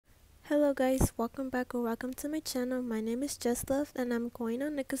Hello guys, welcome back or welcome to my channel. My name is Love and I'm going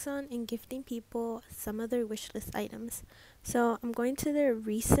on Nookazon and gifting people some of their wishlist items. So I'm going to their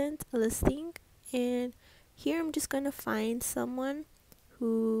recent listing and here I'm just going to find someone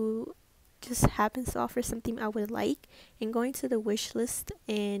who just happens to offer something I would like and going to the wish list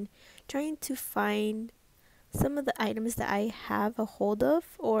and trying to find some of the items that I have a hold of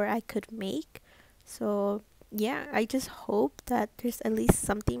or I could make. So yeah, I just hope that there's at least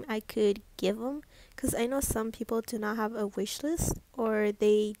something I could give them, because I know some people do not have a wish list or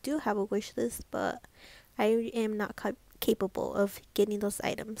they do have a wish list, but I am not capable of getting those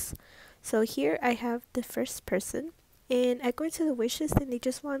items. So here I have the first person, and I go into the wish list and they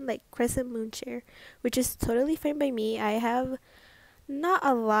just want like crescent moon chair, which is totally fine by me. I have not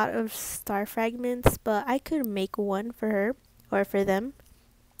a lot of star fragments, but I could make one for her or for them.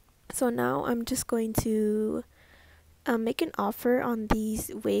 So now I'm just going to make an offer on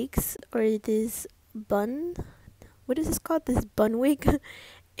these wigs or this bun. What is this called? This bun wig.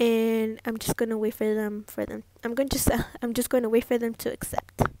 And I'm just gonna wait for them. I'm just going to wait for them to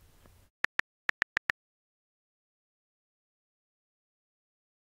accept.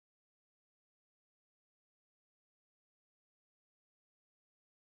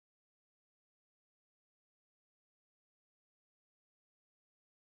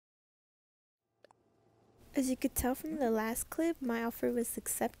 As you could tell from the last clip, my offer was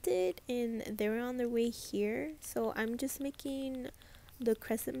accepted and they were on their way here. So I'm just making the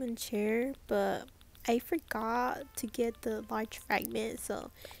crescent moon chair, but I forgot to get the large fragment.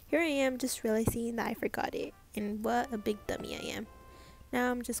 So here I am just realizing that I forgot it. And what a big dummy I am.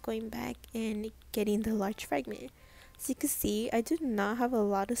 Now I'm just going back and getting the large fragment. As you can see, I do not have a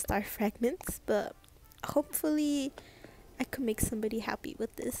lot of star fragments, but hopefully I could make somebody happy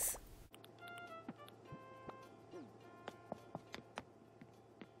with this.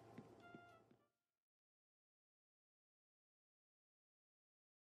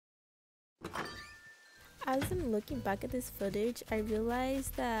 As I'm looking back at this footage, I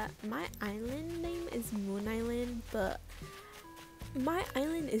realized that my island name is Moon Island, but my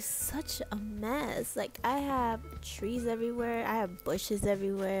island is such a mess. Like, I have trees everywhere, I have bushes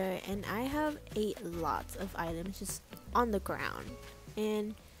everywhere, and I have a lot of items just on the ground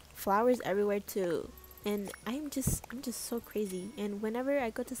and flowers everywhere too. And I'm just so crazy. And whenever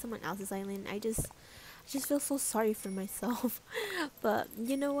I go to someone else's island, I just feel so sorry for myself. But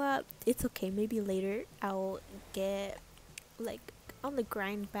you know what, it's okay, maybe later I'll get like on the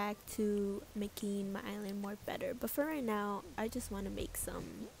grind back to making my island more better. But for right now, I just want to make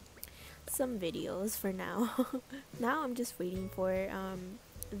some videos for now. Now I'm just waiting for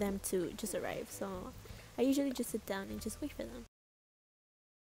them to just arrive, so I usually just sit down and just wait for them.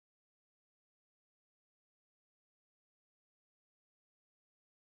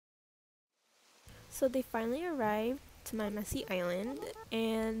 So they finally arrived to my messy island,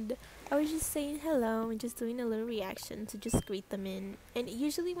 and I was just saying hello and just doing a little reaction to just greet them in. And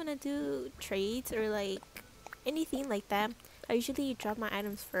usually when I do trades or like anything like that, I usually drop my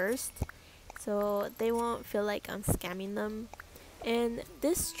items first so they won't feel like I'm scamming them. And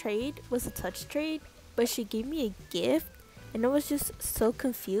this trade was a touch trade, but she gave me a gift and I was just so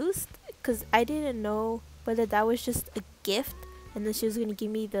confused because I didn't know whether that was just a gift and then she was gonna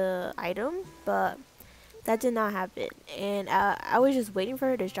give me the item, but that did not happen. And I was just waiting for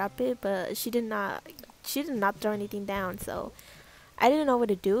her to drop it, but she did not throw anything down, so I didn't know what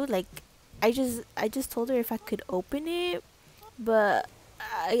to do. Like, I just told her if I could open it, but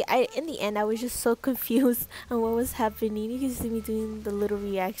I in the end I was just so confused on what was happening. You can see me doing the little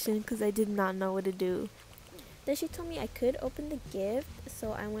reaction because I did not know what to do. Then she told me I could open the gift,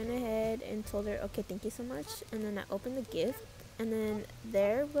 so I went ahead and told her, okay, thank you so much. And then I opened the gift, and then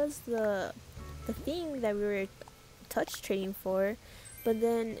there was the thing that we were touch trading for, but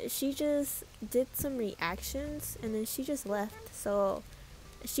then she just did some reactions and then she just left. So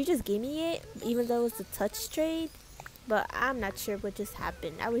she just gave me it even though it was a touch trade, but I'm not sure what just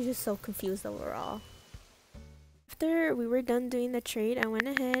happened. I was just so confused overall. After we were done doing the trade, I went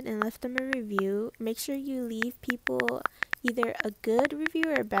ahead and left them a review. Make sure you leave people either a good review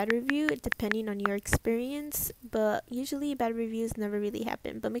or a bad review depending on your experience, but usually bad reviews never really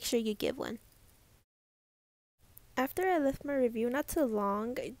happen, but make sure you give one. After I left my review not too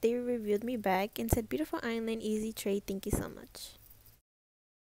long, they reviewed me back and said, beautiful island, easy trade, thank you so much.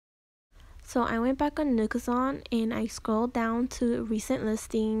 So I went back on Nookazon and I scrolled down to recent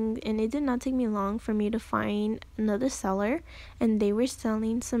listings, and it did not take me long for me to find another seller, and they were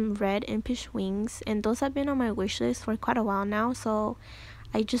selling some red impish wings, and those have been on my wish list for quite a while now, so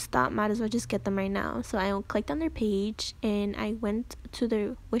I just thought might as well just get them right now. So I clicked on their page and I went to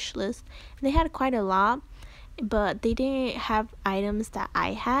their wish list. And they had quite a lot, but they didn't have items that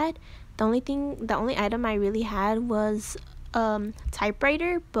I had. The only item I really had was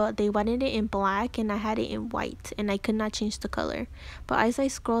typewriter, but they wanted it in black and I had it in white and I could not change the color. But as I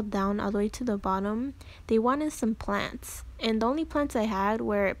scrolled down all the way to the bottom, they wanted some plants, and the only plants I had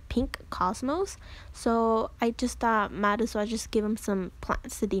were pink cosmos. So I just thought might as well just give them some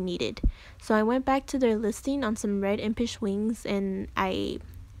plants that they needed. So I went back to their listing on some red impish wings and I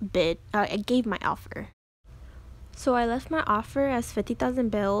gave my offer. So I left my offer as 50,000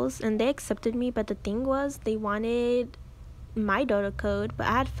 bells and they accepted me, but the thing was they wanted my dodo code, but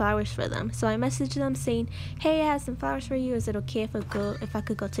I had flowers for them. So I messaged them saying, hey, I have some flowers for you, is it okay if I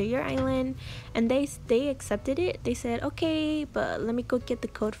could go to your island? And they accepted it. They said okay, but let me go get the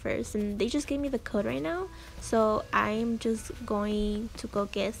code first, and they just gave me the code right now. So I'm just going to go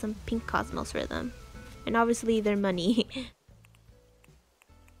get some pink cosmos for them, and obviously their money.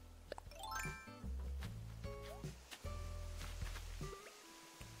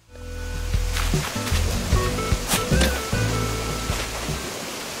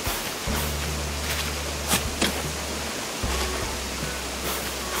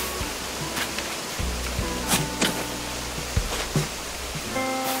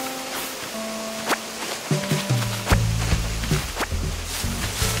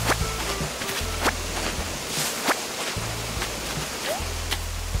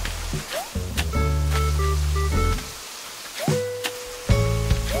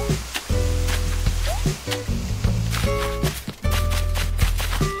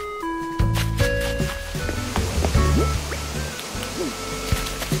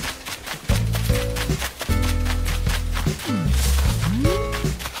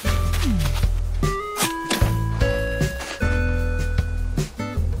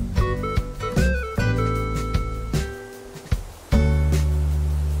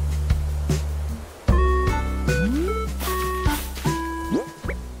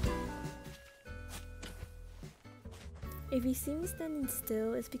 If you see me standing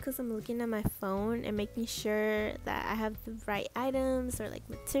still, it's because I'm looking at my phone and making sure that I have the right items or like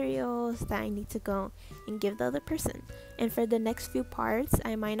materials that I need to go and give the other person. And for the next few parts,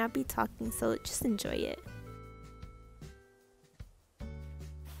 I might not be talking, so just enjoy it.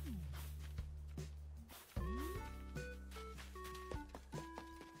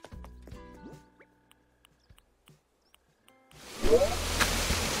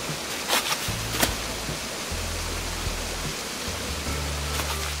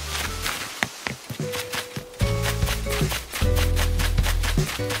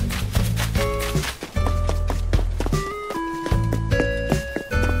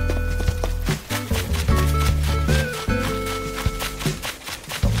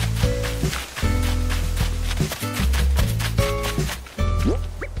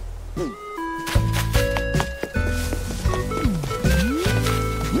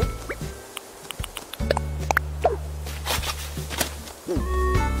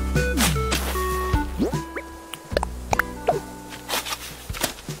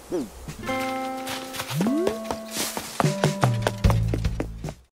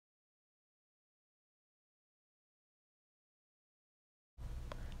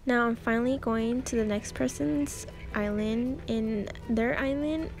 Now I'm finally going to the next person's island, and their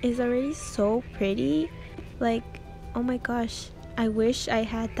island is already so pretty. Like, oh my gosh, I wish I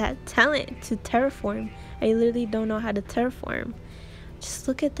had that talent to terraform. I literally don't know how to terraform. Just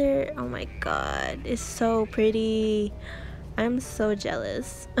look at their, oh my god, it's so pretty. I'm so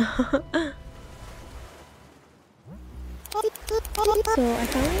jealous. So I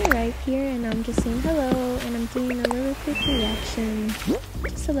finally arrived here and I'm just saying hello and I'm doing a little quick reaction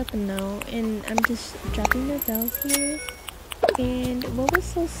just to let them know, and I'm just dropping their bells here. And what was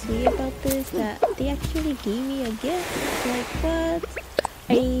so sweet about this, that they actually gave me a gift. Like, what?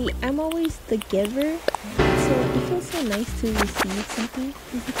 I'm always the giver, so it feels so nice to receive something,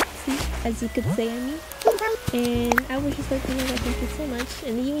 as you could say, I mean. And I was just like, oh my god, thank you so much.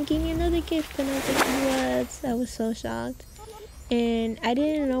 And they even gave me another gift and I was like, what? I was so shocked. And I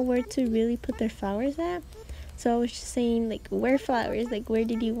didn't know where to really put their flowers at. So I was just saying, like, where flowers? Like, where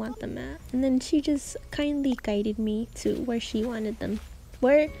did you want them at? And then she just kindly guided me to where she wanted them.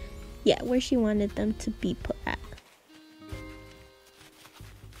 Where she wanted them to be put at.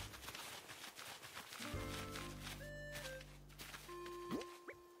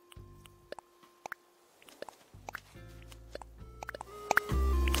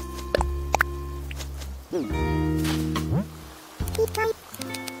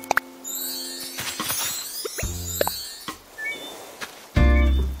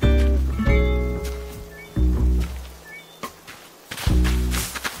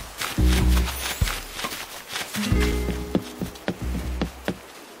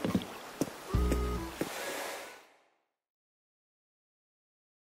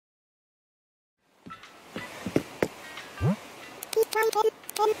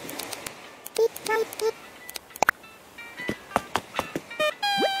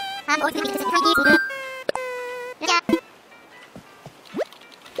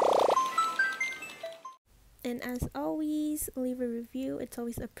 And as always, leave a review. It's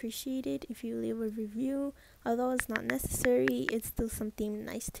always appreciated if you leave a review. Although it's not necessary, it's still something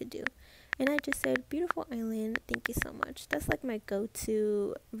nice to do. And I just said, beautiful island, thank you so much. That's like my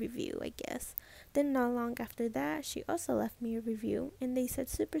go-to review, I guess. Then not long after that, she also left me a review. And they said,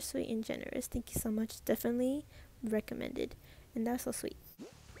 super sweet and generous. Thank you so much. Definitely recommended. And that's so sweet.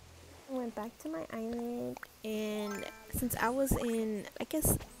 I went back to my island, and since I was in, I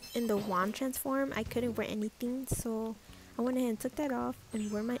guess, in the wand transform, I couldn't wear anything, so I went ahead and took that off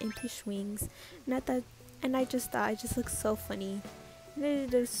and wore my empty swings. And I just thought I just looked so funny.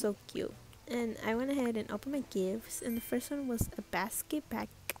 They're so cute. And I went ahead and opened my gifts, and the first one was a basket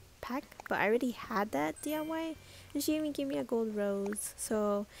backpack, but I already had that DIY, and she even gave me a gold rose,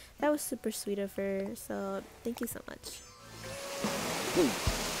 so that was super sweet of her. So thank you so much.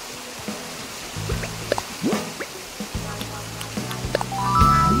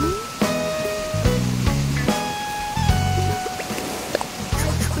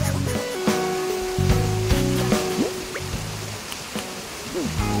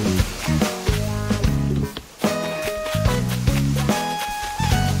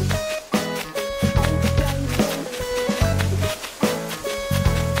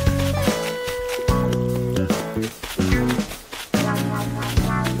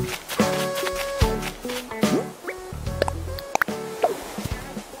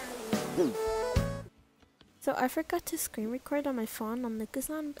 So I forgot to screen record on my phone on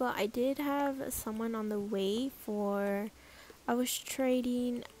Nookazon, but I did have someone on the way for, I was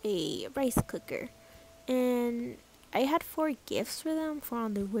trading a rice cooker, and I had 4 gifts for them for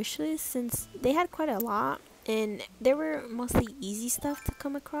on the wish list since they had quite a lot, and they were mostly easy stuff to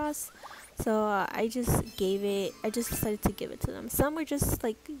come across. So I just decided to give it to them. Some were just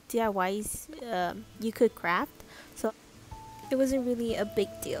like DIYs you could craft, so it wasn't really a big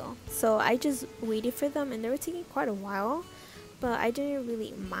deal. So I just waited for them, and they were taking quite a while, but I didn't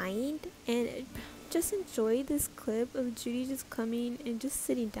really mind, and just enjoy this clip of Judy just coming and just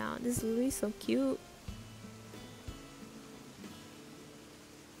sitting down. This is literally so cute.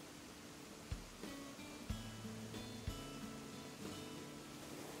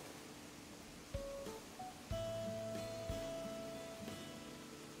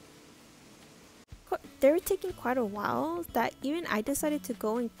 They were taking quite a while that even I decided to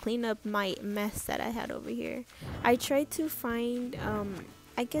go and clean up my mess that I had over here. I tried to find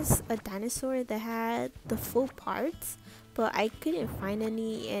I guess a dinosaur that had the full parts, but I couldn't find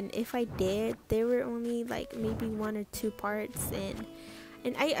any, and if I did, they were only like maybe 1 or 2 parts,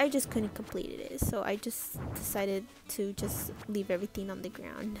 and I just couldn't complete it. So I just decided to just leave everything on the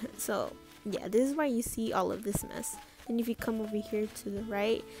ground. So yeah, this is why you see all of this mess. And if you come over here to the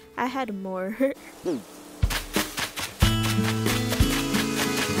right, I had more.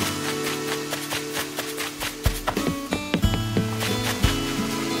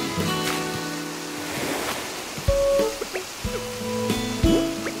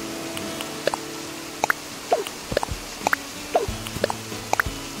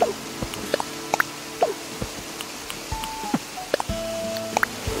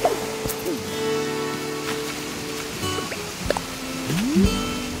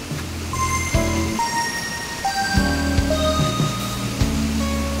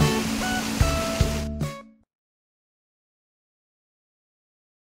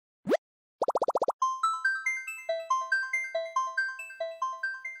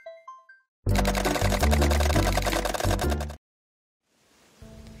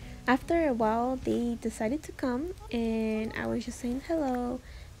 After a while, they decided to come, and I was just saying hello,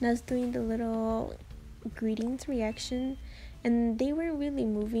 and I was doing the little greetings reaction, and they weren't really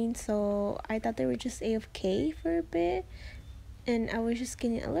moving, so I thought they were just AFK for a bit, and I was just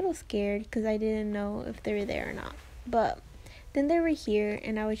getting a little scared because I didn't know if they were there or not. But then they were here,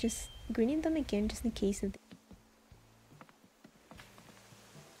 and I was just greeting them again just in case of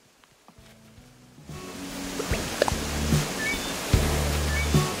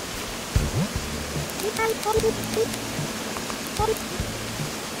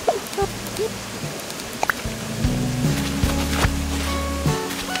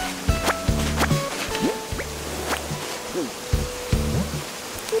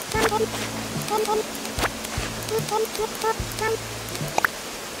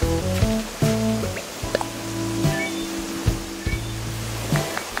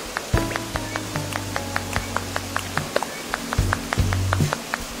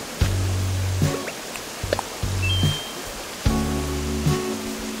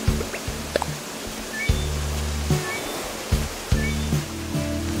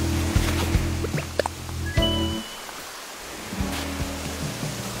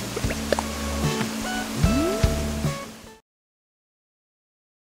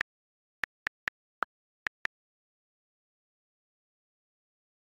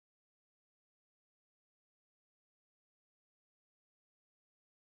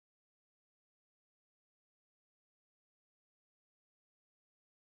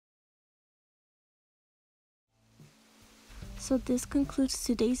So this concludes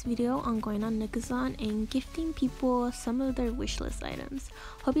today's video on going on Nookazon and gifting people some of their wishlist items.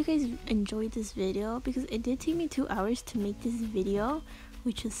 Hope you guys enjoyed this video because it did take me 2 hours to make this video,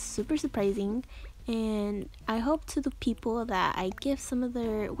 which is super surprising. And I hope to the people that I give some of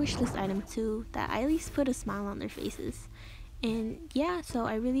their wishlist items to that I at least put a smile on their faces. And yeah, so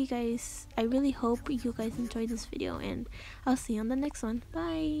I really hope you guys enjoyed this video, and I'll see you on the next one.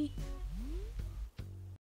 Bye.